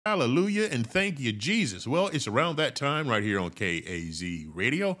Hallelujah and thank you, Jesus. Well, it's around that time right here on KAZ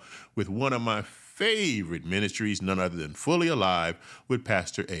Radio with one of my favorite ministries, none other than Fully Alive with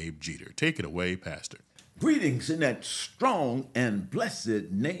Pastor Abe Jeter. Take it away, Pastor. Greetings in that strong and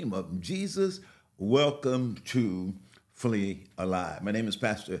blessed name of Jesus. Welcome to Fully Alive. My name is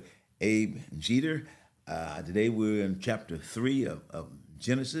Pastor Abe Jeter. Today we're in chapter 3 of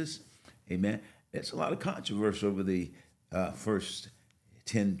Genesis. Amen. There's a lot of controversy over the first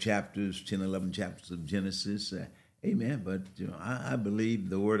 10 chapters, 10, 11 chapters of Genesis. Amen. But I believe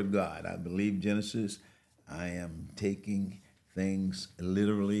the Word of God. I believe Genesis. I am taking things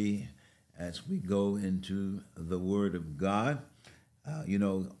literally as we go into the Word of God.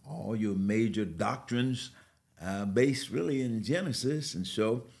 All your major doctrines based really in Genesis. And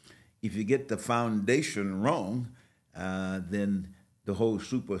so if you get the foundation wrong, then the whole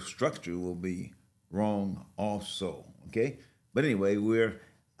superstructure will be wrong also. Okay? But anyway, we're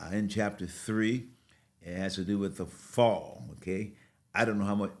in chapter 3. It has to do with the fall. Okay? I don't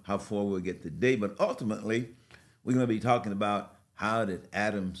know how far we'll get today, but ultimately, we're going to be talking about how did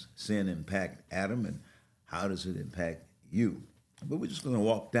Adam's sin impact Adam and how does it impact you? But we're just going to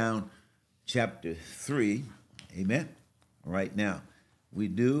walk down chapter 3, amen, right now. We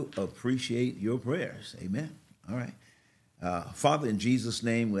do appreciate your prayers, amen. All right. Father, in Jesus'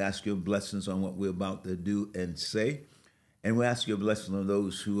 name, we ask your blessings on what we're about to do and say, and we ask your blessing on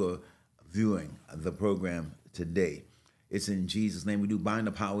those who are viewing the program today. It's in Jesus' name we do bind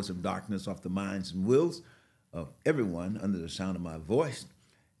the powers of darkness off the minds and wills of everyone under the sound of my voice,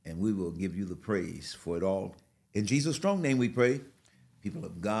 and we will give you the praise for it all. In Jesus' strong name we pray. People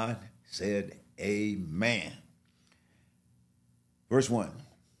of God said amen. Verse 1.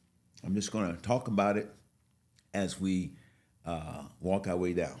 I'm just going to talk about it as we walk our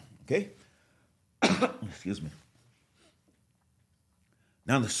way down, okay? Excuse me.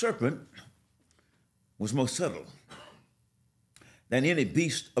 Now the serpent was more subtle than any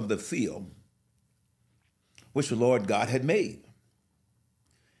beast of the field which the Lord God had made.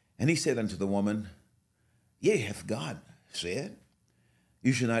 And he said unto the woman, Yea, hath God said,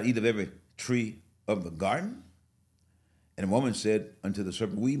 You shall not eat of every tree of the garden? And the woman said unto the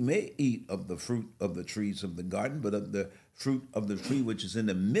serpent, We may eat of the fruit of the trees of the garden, but of the fruit of the tree which is in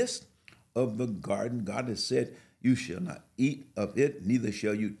the midst of the garden, God has said, You shall not eat of it, neither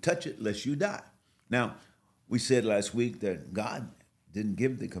shall you touch it, lest you die. Now, we said last week that God didn't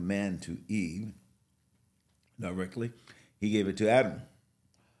give the command to Eve directly. He gave it to Adam.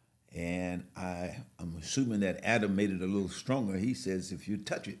 And I'm assuming that Adam made it a little stronger. He says, if you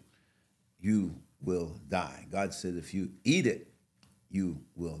touch it, you will die. God said, if you eat it, you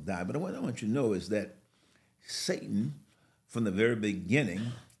will die. But what I want you to know is that Satan, from the very beginning,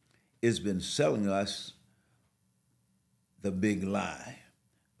 has been selling us the big lie.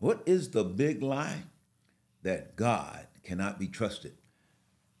 What is the big lie? That God cannot be trusted.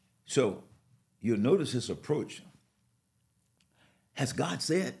 So you'll notice his approach. Has God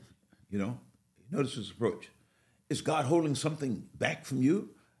said? Notice his approach. Is God holding something back from you?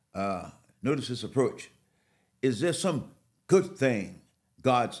 Notice his approach. Is there some good thing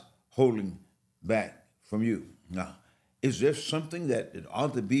God's holding back from you? Now, is there something that it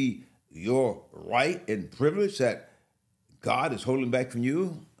ought to be your right and privilege that God is holding back from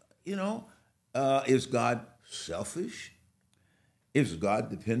you? Is God selfish? Is God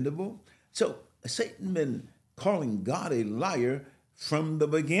dependable? So Satan been calling God a liar from the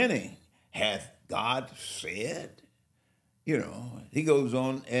beginning. Hath God said? He goes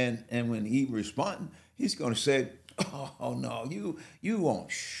on, and when Eve responds, he's going to say, oh, no, you won't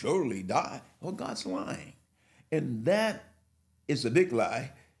surely die. Well, God's lying. And that is a big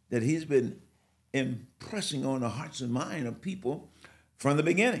lie that he's been impressing on the hearts and mind of people from the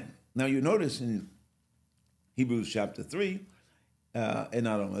beginning. Now, you notice in Hebrews chapter 3, and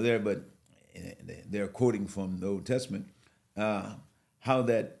not only there, but they're quoting from the Old Testament, how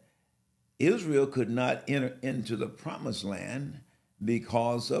that Israel could not enter into the promised land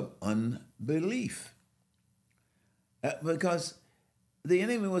because of unbelief. Because the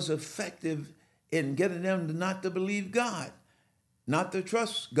enemy was effective in getting them not to believe God, not to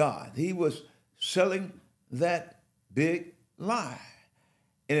trust God. He was selling that big lie.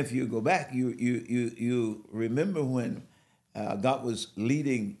 And if you go back, you remember when God was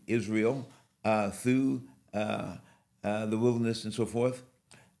leading Israel through the wilderness and so forth.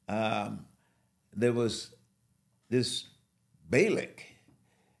 There was this Balak.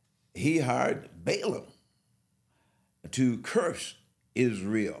 He hired Balaam to curse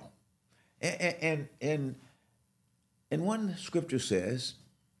Israel. And one scripture says,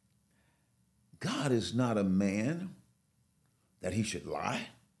 God is not a man that he should lie.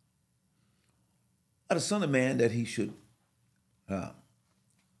 of the Son of Man that he should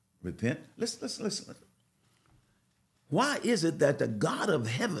repent. Listen. Why is it that the God of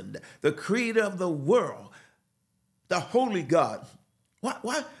heaven, the creator of the world, the holy God,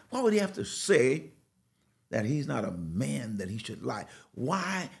 why would he have to say that he's not a man that he should lie?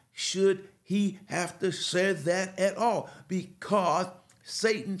 Why should he have to say that at all? Because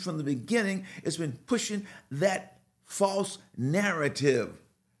Satan from the beginning has been pushing that false narrative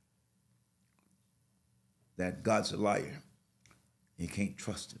that God's a liar. You can't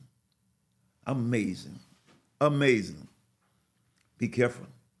trust him. Amazing. Amazing. Be careful.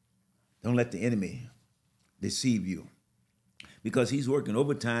 Don't let the enemy deceive you, because he's working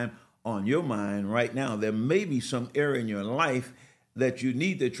overtime on your mind right now. There may be some area in your life that you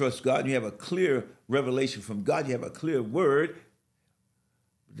need to trust God. You have a clear revelation from God. You have a clear word.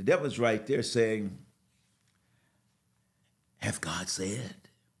 The devil's right there saying, have God said?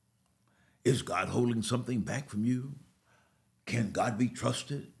 Is God holding something back from you? Can God be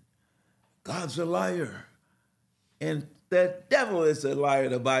trusted? God's a liar. And the devil is a liar,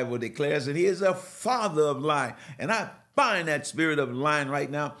 the Bible declares, and he is a father of lying. And I bind that spirit of lying right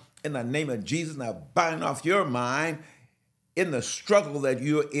now in the name of Jesus, and I bind off your mind in the struggle that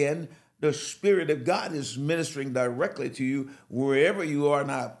you're in. The Spirit of God is ministering directly to you wherever you are,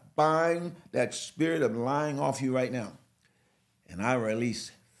 and I bind that spirit of lying off you right now. And I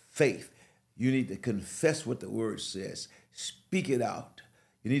release faith. You need to confess what the word says. Speak it out.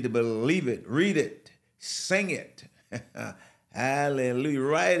 You need to believe it, read it, sing it. Hallelujah.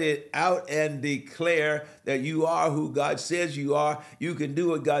 Write it out and declare that you are who God says you are. You can do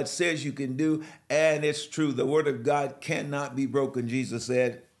what God says you can do. And it's true. The word of God cannot be broken, Jesus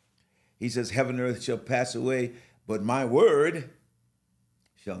said. He says, heaven and earth shall pass away, but my word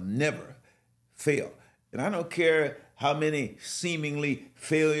shall never fail. And I don't care how many seemingly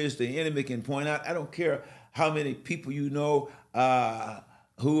failures the enemy can point out. I don't care how many people you know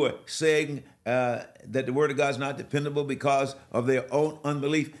who are saying that the word of God is not dependable because of their own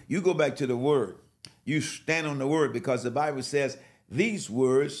unbelief. You go back to the word. You stand on the word, because the Bible says these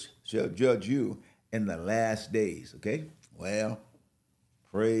words shall judge you in the last days. Okay? Well,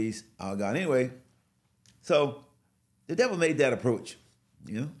 praise our God. Anyway, so the devil made that approach,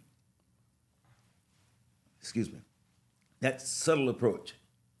 excuse me, that subtle approach.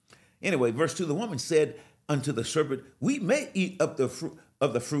 Anyway, verse 2, the woman said unto the serpent, we may eat up the fruit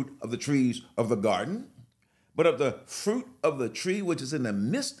of the trees of the garden, but of the fruit of the tree which is in the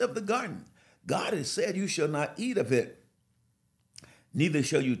midst of the garden, God has said, you shall not eat of it, neither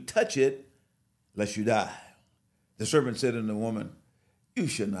shall you touch it, lest you die. The serpent said unto the woman, you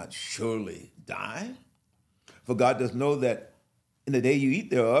shall not surely die, for God does know that in the day you eat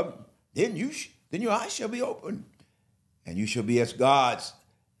thereof, then your eyes shall be opened, and you shall be as gods,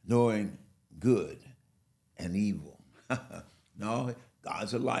 knowing good and evil. No,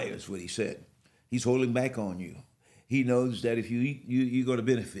 God's a liar is what he said. He's holding back on you. He knows that if you eat, you're going to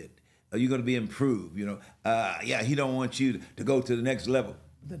benefit. You're going to be improved. He don't want you to go to the next level.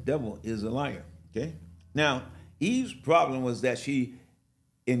 The devil is a liar. Okay. Now, Eve's problem was that she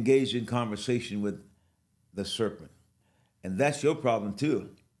engaged in conversation with the serpent, and that's your problem too.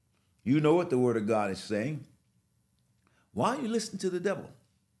 You know what the word of God is saying. Why are you listening to the devil?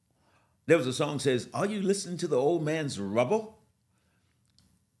 There was a song that says, are you listening to the old man's rubble?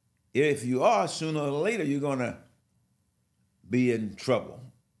 If you are, sooner or later, you're going to be in trouble,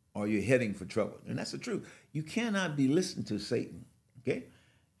 or you're heading for trouble. And that's the truth. You cannot be listening to Satan, okay?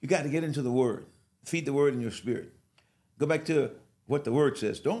 You got to get into the word. Feed the word in your spirit. Go back to what the word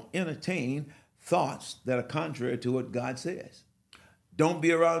says. Don't entertain thoughts that are contrary to what God says. Don't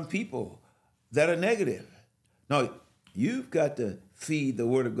be around people that are negative. No, you've got to feed the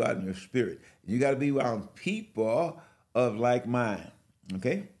word of God in your spirit. You got to be around people of like mind,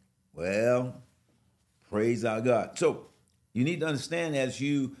 okay? Well, praise our God. So you need to understand, as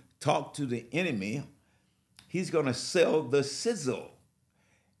you talk to the enemy, he's going to sell the sizzle.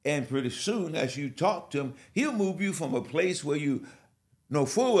 And pretty soon, as you talk to him, he'll move you from a place where you know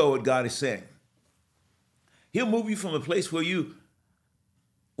full well what God is saying. He'll move you from a place where you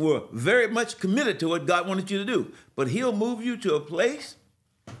were very much committed to what God wanted you to do. But he'll move you to a place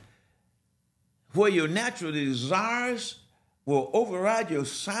where your natural desires will override your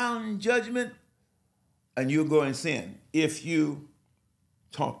sound judgment, and you'll go and sin if you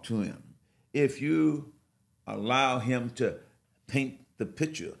talk to him, if you allow him to paint the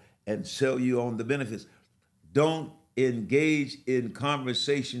picture and sell you on the benefits. Don't engage in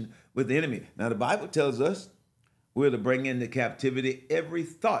conversation with the enemy. Now, the Bible tells us we're to bring into captivity every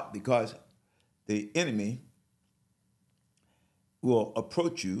thought, because the enemy will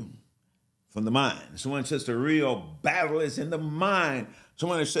approach you from the mind. Someone says the real battle is in the mind.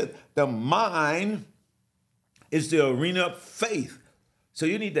 Someone has said the mind is the arena of faith. So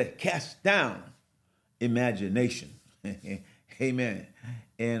you need to cast down imagination. Amen.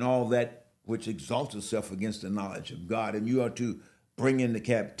 And all that which exalts itself against the knowledge of God. And you are to bring into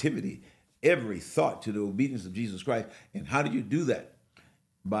captivity every thought to the obedience of Jesus Christ. And how do you do that?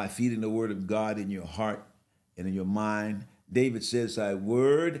 By feeding the word of God in your heart and in your mind. David says, thy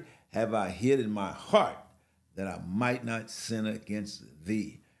word have I hid in my heart that I might not sin against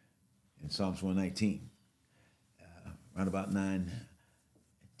thee. In Psalms 119, around about 9,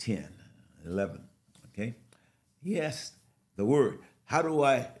 10, 11, okay? Yes, the word. How do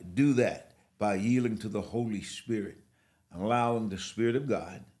I do that? By yielding to the Holy Spirit, allowing the Spirit of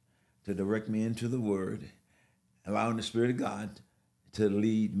God to direct me into the word, allowing the Spirit of God to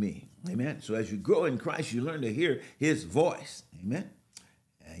lead me. Amen. So as you grow in Christ, you learn to hear his voice. Amen.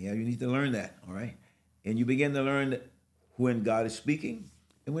 Yeah, you need to learn that, all right? And you begin to learn when God is speaking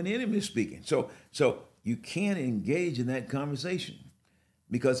and when the enemy is speaking. So you can't engage in that conversation,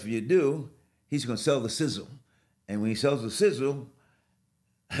 because if you do, he's going to sell the sizzle. And when he sells the sizzle,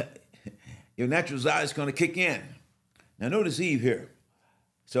 your natural desire is going to kick in. Now notice Eve here.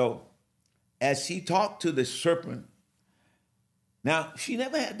 So as she talked to the serpent, now she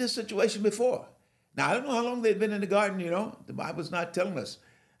never had this situation before. Now I don't know how long they'd been in the garden, the Bible's not telling us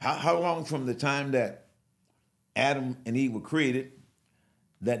how long from the time that Adam and Eve were created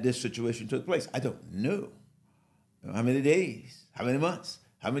that this situation took place. I don't know. How many days? How many months?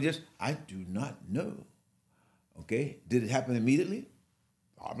 How many years? I do not know. Okay? Did it happen immediately?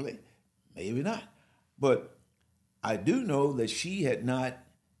 Probably. Maybe not. But I do know that she had not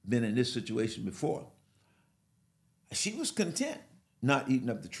been in this situation before. She was content not eating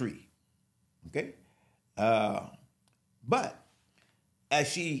up the tree. Okay? But as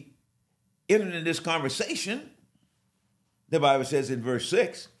she entered in this conversation, the Bible says in verse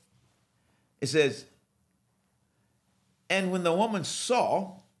 6, it says, and when the woman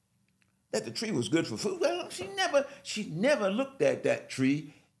saw that the tree was good for food, well, she never looked at that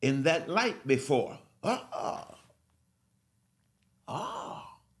tree in that light before. Yeah.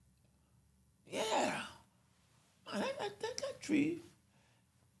 That tree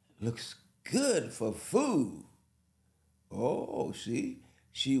looks good for food. Oh, see,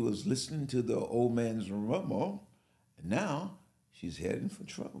 she was listening to the old man's rumble, and now she's heading for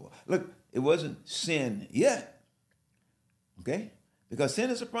trouble. Look, it wasn't sin yet, okay? Because sin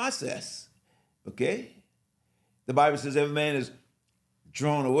is a process, okay? The Bible says every man is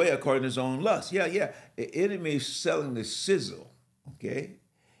drawn away according to his own lust. Yeah. The enemy is selling the sizzle, okay?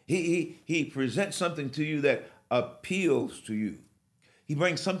 He presents something to you that appeals to you. He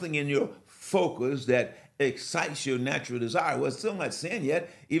brings something in your focus that excites your natural desire. Well, it's still not sin yet,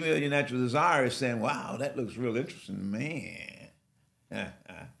 even though your natural desire is saying, wow, that looks real interesting, man.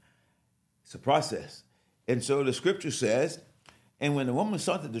 It's a process. And so the scripture says, and when the woman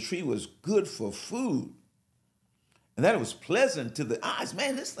saw that the tree was good for food, and that it was pleasant to the eyes,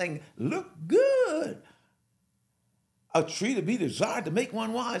 man, this thing looked good. A tree to be desired to make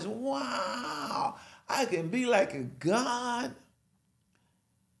one wise. Wow, I can be like a God.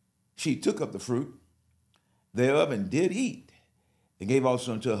 She took up the fruit thereof and did eat, and gave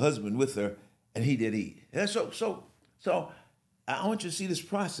also unto her husband with her, and he did eat. And so I want you to see this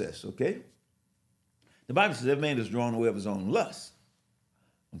process, okay? The Bible says every man is drawn away of his own lust,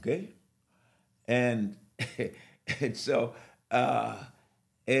 okay? And so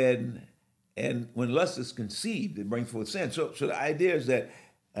when lust is conceived, it brings forth sin. So the idea is that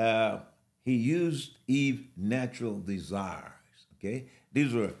he used Eve's natural desires, okay?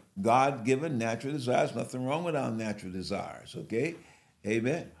 These were God-given natural desires. Nothing wrong with our natural desires, okay?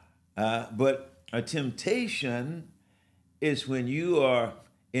 Amen. But a temptation is when you are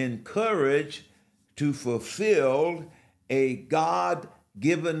encouraged to fulfill a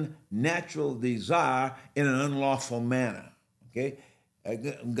God-given natural desire in an unlawful manner, okay?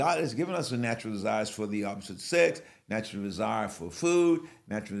 God has given us a natural desires for the opposite sex, natural desire for food,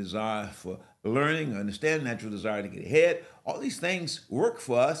 natural desire for learning, understanding, natural desire to get ahead. All these things work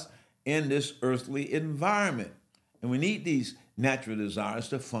for us in this earthly environment. And we need these natural desires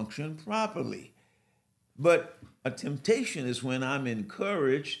to function properly. But a temptation is when I'm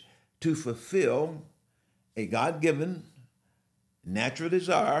encouraged to fulfill a God-given natural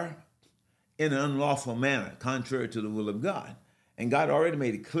desire in an unlawful manner, contrary to the will of God. And God already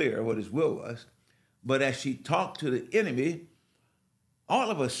made it clear what his will was. But as she talked to the enemy,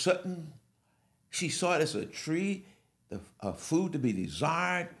 all of a sudden, she saw it as a tree, a food to be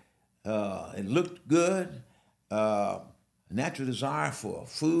desired. It looked good. natural desire for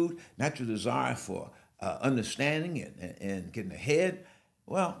food, natural desire for understanding and getting ahead.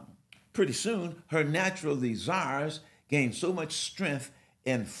 Well, pretty soon her natural desires gained so much strength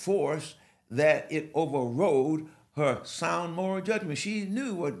and force that it overrode her sound moral judgment. She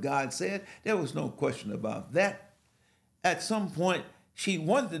knew what God said. There was no question about that. At some point, she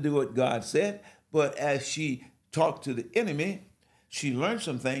wanted to do what God said, but as she talked to the enemy, she learned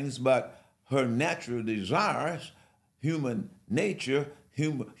some things about her natural desires, human nature,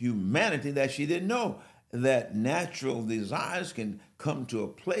 humanity that she didn't know. That natural desires can come to a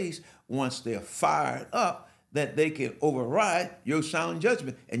place once they're fired up that they can override your sound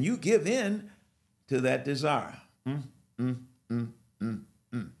judgment, and you give in to that desire.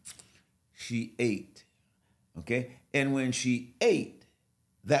 She ate, okay? And when she ate,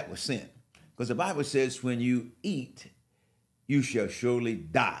 that was sin. Because the Bible says when you eat, you shall surely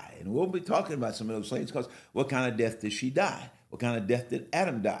die. And we'll be talking about some of those things because what kind of death did she die? What kind of death did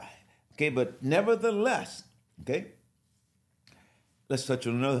Adam die? Okay, but nevertheless, okay, let's touch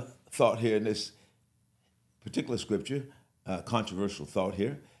on another thought here in this particular scripture, controversial thought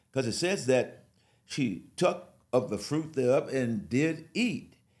here, because it says that she took of the fruit thereof and did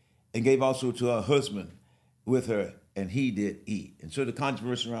eat, and gave also to her husband with her, and he did eat. And so the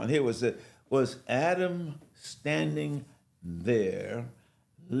controversy around here was that, was Adam standing there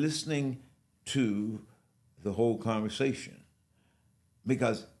listening to the whole conversation?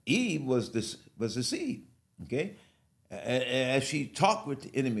 Because Eve was deceived, okay? As she talked with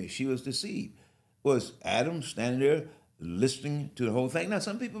the enemy, she was deceived. Was Adam standing there listening to the whole thing? Now,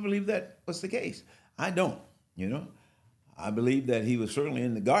 some people believe that was the case. I don't, you know. I believe that he was certainly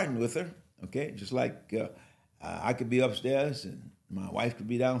in the garden with her, okay? Just like I could be upstairs and my wife could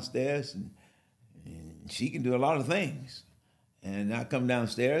be downstairs and she can do a lot of things. And I come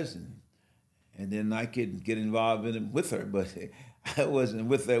downstairs and then I could get involved in it with her, but I wasn't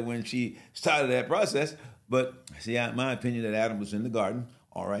with her when she started that process. But see, my opinion that Adam was in the garden,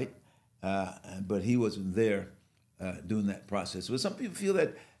 all right, but he wasn't there doing that process. But some people feel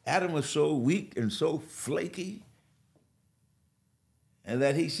that Adam was so weak and so flaky and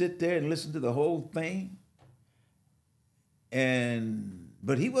that he sit there and listen to the whole thing.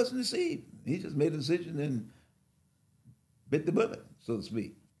 But he wasn't deceived. He just made a decision and bit the bullet, so to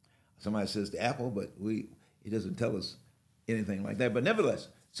speak. Somebody says the apple, but he doesn't tell us anything like that. But nevertheless,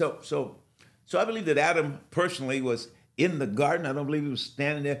 so I believe that Adam personally was in the garden. I don't believe he was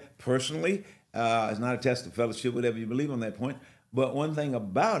standing there personally. It's not a test of fellowship, whatever you believe on that point. But one thing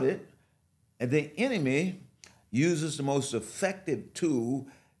about it, the enemy uses the most effective tool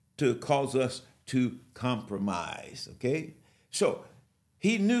to cause us to compromise, okay? So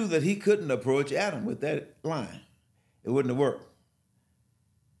he knew that he couldn't approach Adam with that line. It wouldn't have worked.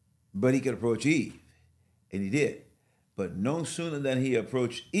 But he could approach Eve, and he did. But no sooner than he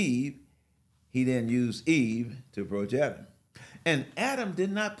approached Eve, he then used Eve to approach Adam. And Adam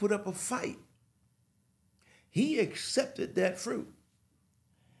did not put up a fight. He accepted that fruit.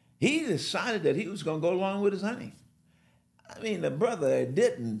 He decided that he was going to go along with his honey. I mean, the brother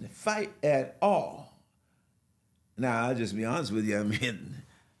didn't fight at all. Now, I'll just be honest with you. I mean,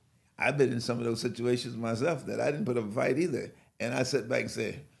 I've been in some of those situations myself that I didn't put up a fight either. And I sat back and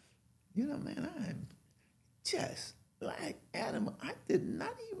said, you know, man, I'm just like Adam. I did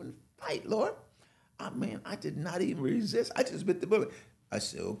not even fight, Lord. I mean, I did not even resist. I just bit the bullet. I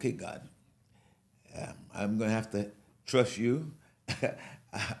said, okay, God, I'm going to have to trust you.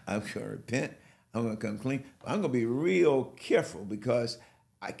 I'm going to repent. I'm going to come clean. I'm going to be real careful because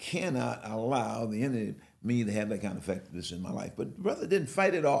I cannot allow the enemy to have that kind of effectiveness in my life. But the brother didn't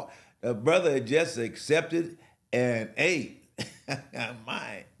fight at all. The brother just accepted and ate.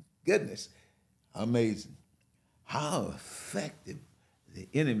 My goodness, amazing. How effective the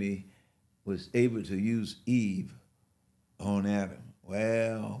enemy was able to use Eve on Adam.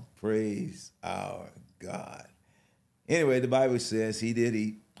 Well, praise our God. Anyway, the Bible says he did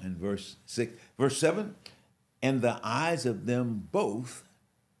eat in verse 6. Verse 7, and the eyes of them both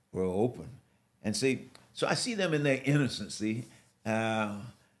were open. And see, so I see them in their innocency, not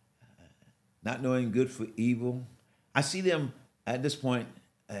knowing good for evil. I see them at this point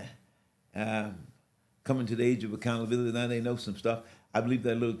coming to the age of accountability. Now they know some stuff. I believe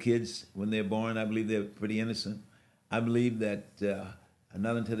that little kids, when they're born, I believe they're pretty innocent. I believe that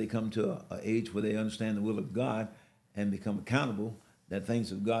not until they come to an age where they understand the will of God and become accountable, that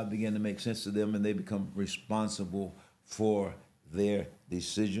things of God begin to make sense to them and they become responsible for their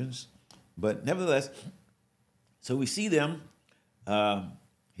decisions. But nevertheless, so we see them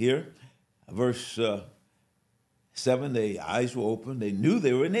here, verse 7, their eyes were open. They knew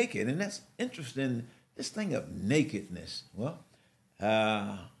they were naked. And that's interesting this thing of nakedness. Well,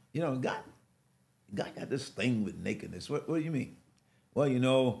 God got this thing with nakedness. What do you mean? Well,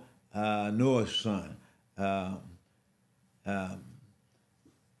 Noah's son,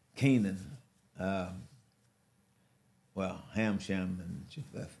 Canaan, Ham, Shem, and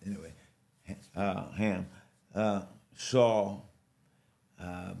Japheth. Anyway, Ham saw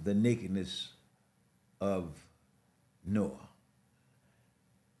the nakedness of Noah.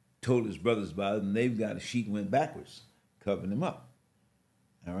 Told his brothers about it, and they've got a sheet and went backwards, covering him up.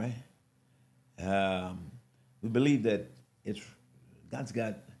 All right? We believe that God's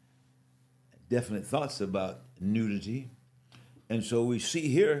got definite thoughts about nudity. And so we see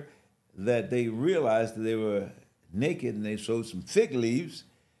here that they realized that they were naked and they sewed some fig leaves.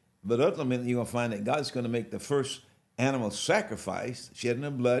 But ultimately, you're going to find that God's going to make the first animal sacrifice, shedding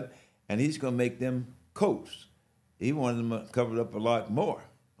of blood, and he's going to make them coats. He wanted them covered up a lot more.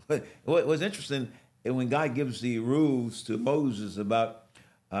 What was interesting, when God gives the rules to Moses about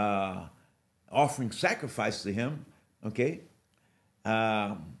offering sacrifice to him, okay,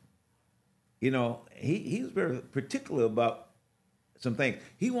 he was very particular about some things.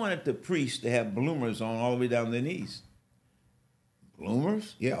 He wanted the priests to have bloomers on all the way down to their knees.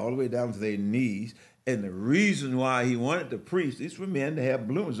 Bloomers? Yeah, all the way down to their knees. And the reason why he wanted the priests, these were men, to have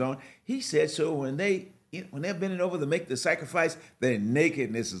bloomers on, he said so when they're bending over to make the sacrifice, their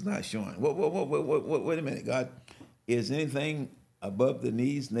nakedness is not showing. Wait a minute, God. Is anything above the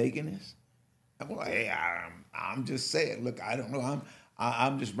knees nakedness? Well, hey, I'm just saying. Look, I don't know.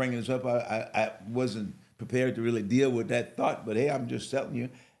 I'm just bringing this up. I wasn't prepared to really deal with that thought, but hey, I'm just telling you,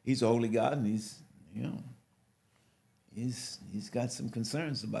 he's a holy God, and he's got some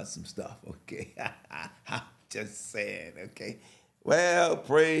concerns about some stuff. Okay, I'm just saying. Okay, well,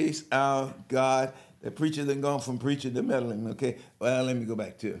 praise our God. The preacher then gone from preaching to meddling. Okay, well, let me go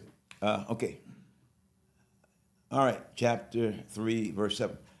back to it. Okay. All right, chapter 3, verse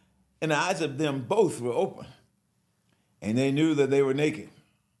 7. And the eyes of them both were open, and they knew that they were naked.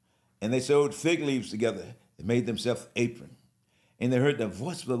 And they sewed fig leaves together and made themselves aprons. And they heard the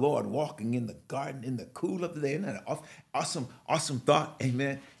voice of the Lord walking in the garden in the cool of the day. Isn't that an awesome thought?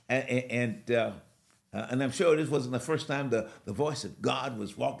 Amen. And I'm sure this wasn't the first time the voice of God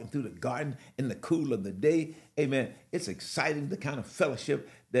was walking through the garden in the cool of the day. Amen. It's exciting, the kind of fellowship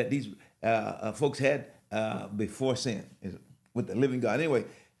that these folks had before sin with the living God. Anyway,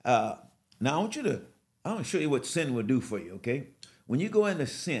 now I want to show you what sin will do for you, okay? When you go into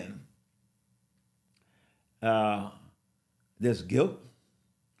sin, there's guilt,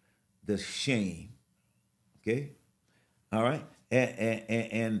 there's shame, okay? All right?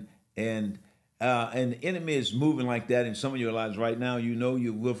 And the enemy is moving like that in some of your lives right now. You know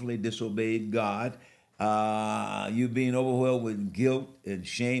you willfully disobeyed God. You're being overwhelmed with guilt and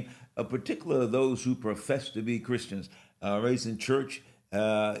shame, particularly those who profess to be Christians, raised in church.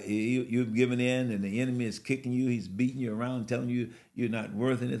 You've given in, and the enemy is kicking you. He's beating you around, telling you you're not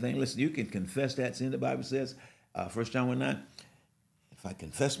worth anything. Listen, you can confess that sin. The Bible says, 1 John 1:9, if I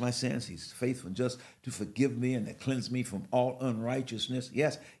confess my sins, he's faithful and just to forgive me and to cleanse me from all unrighteousness.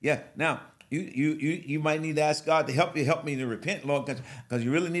 Yes, yeah. Now, you might need to ask God to help me to repent, Lord, because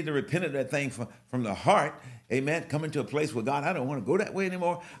you really need to repent of that thing from the heart. Amen. Coming to a place where, God, I don't want to go that way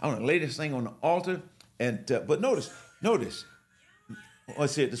anymore. I want to lay this thing on the altar. But notice.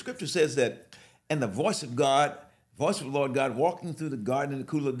 Let's see it. The scripture says that, and the voice of God, voice of the Lord God, walking through the garden in the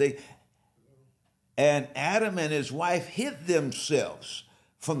cool of the day, and Adam and his wife hid themselves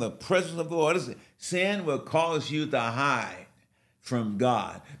from the presence of the Lord. Listen, sin will cause you to hide from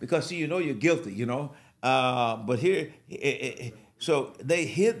God because, see, you're guilty, But here, so they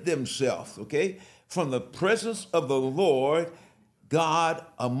hid themselves, okay, from the presence of the Lord God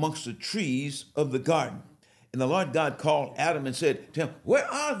amongst the trees of the garden. And the Lord God called Adam and said to him, where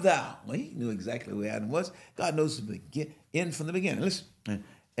art thou? Well, he knew exactly where Adam was. God knows the end from the beginning. Listen.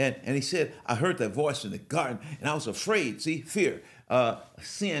 And he said, I heard that voice in the garden, and I was afraid. See, fear.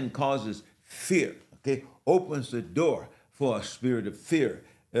 Sin causes fear, okay? Opens the door for a spirit of fear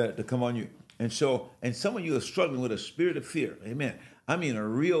to come on you. And some of you are struggling with a spirit of fear. Amen. I mean, a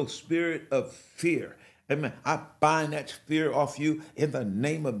real spirit of fear. Amen. I bind that fear off you in the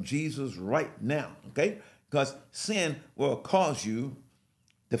name of Jesus right now, okay? Because sin will cause you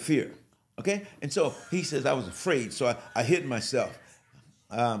to fear, okay? And so he says, I was afraid, so I hid myself.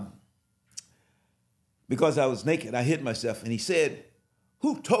 Because I was naked, I hid myself. And he said,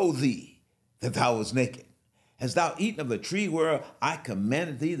 who told thee that thou was naked? Hast thou eaten of the tree where I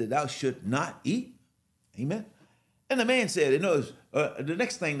commanded thee that thou should not eat? Amen. And the man said, the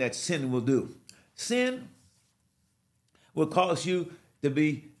next thing that sin will do, sin will cause you to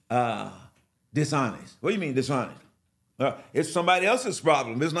be dishonest. What do you mean dishonest? It's somebody else's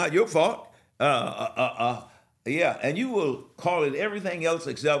problem. It's not your fault. Yeah, and you will call it everything else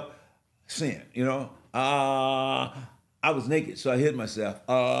except sin. You know, I was naked, so I hid myself.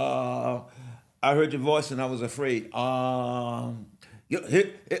 I heard your voice and I was afraid.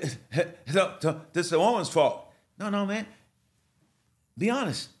 This is a woman's fault. No, man. Be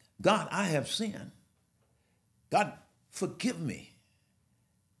honest. God, I have sinned. God, forgive me.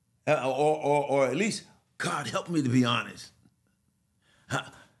 Or at least, God, help me to be honest.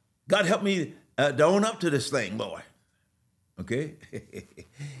 God, help me to own up to this thing, boy. Okay?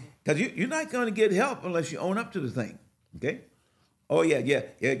 Because you're not going to get help unless you own up to the thing. Okay? Oh, yeah.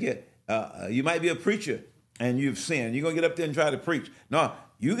 You might be a preacher and you've sinned. You're going to get up there and try to preach. No,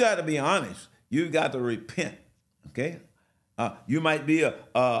 you got to be honest. You got to repent. Okay? You might be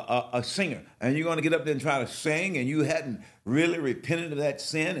a singer, and you're going to get up there and try to sing, and you hadn't really repented of that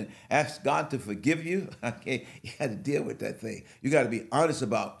sin and asked God to forgive you. Okay, you got to deal with that thing. You got to be honest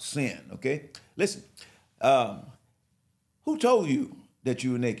about sin. Okay, listen. Who told you that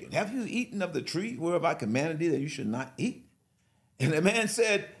you were naked? Have you eaten of the tree whereof I commanded thee that you should not eat? And the man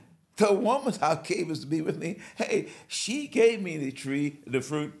said, the woman thou gavest to be with me, hey, she gave me the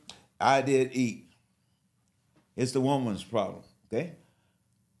fruit, I did eat. It's the woman's problem, okay?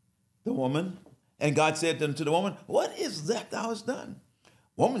 The woman, and God said unto the woman, what is that thou hast done?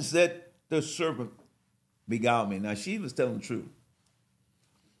 Woman said, the serpent beguiled me. Now, she was telling the truth.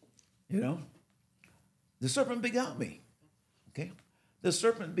 You know, the serpent beguiled me, okay? The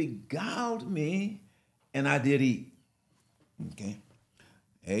serpent beguiled me, and I did eat, okay?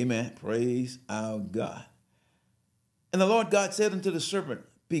 Amen. Praise our God. And the Lord God said unto the serpent,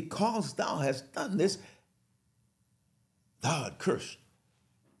 because thou hast done this, thou art cursed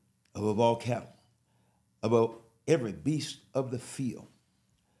above all cattle, above every beast of the field.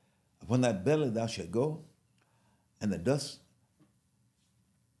 Upon thy belly thou shalt go, and the dust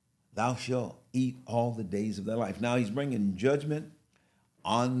thou shalt eat all the days of thy life. Now he's bringing judgment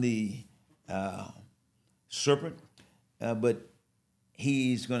on the serpent, but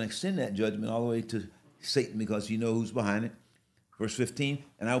he's going to extend that judgment all the way to Satan because you know who's behind it. Verse 15,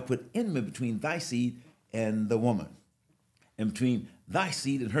 and I will put enmity between thy seed and the woman, and between thy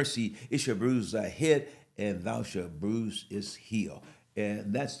seed and her seed, it shall bruise thy head, and thou shalt bruise its heel.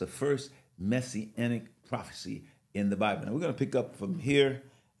 And that's the first messianic prophecy in the Bible. Now, we're going to pick up from here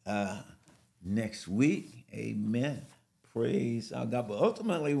next week. Amen. Praise our God. But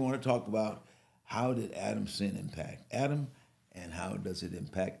ultimately, we want to talk about how did Adam's sin impact Adam, and how does it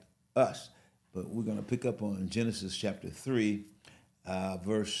impact us? But we're going to pick up on Genesis chapter 3,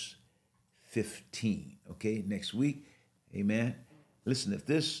 verse 15. Okay, next week. Amen. Listen, if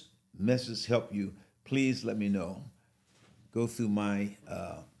this message helped you, please let me know. Go through my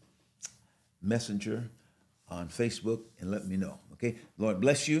messenger on Facebook and let me know. Okay. Lord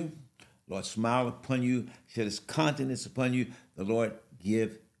bless you. Lord smile upon you. Shed his countenance upon you. The Lord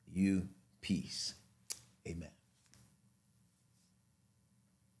give you peace. Amen.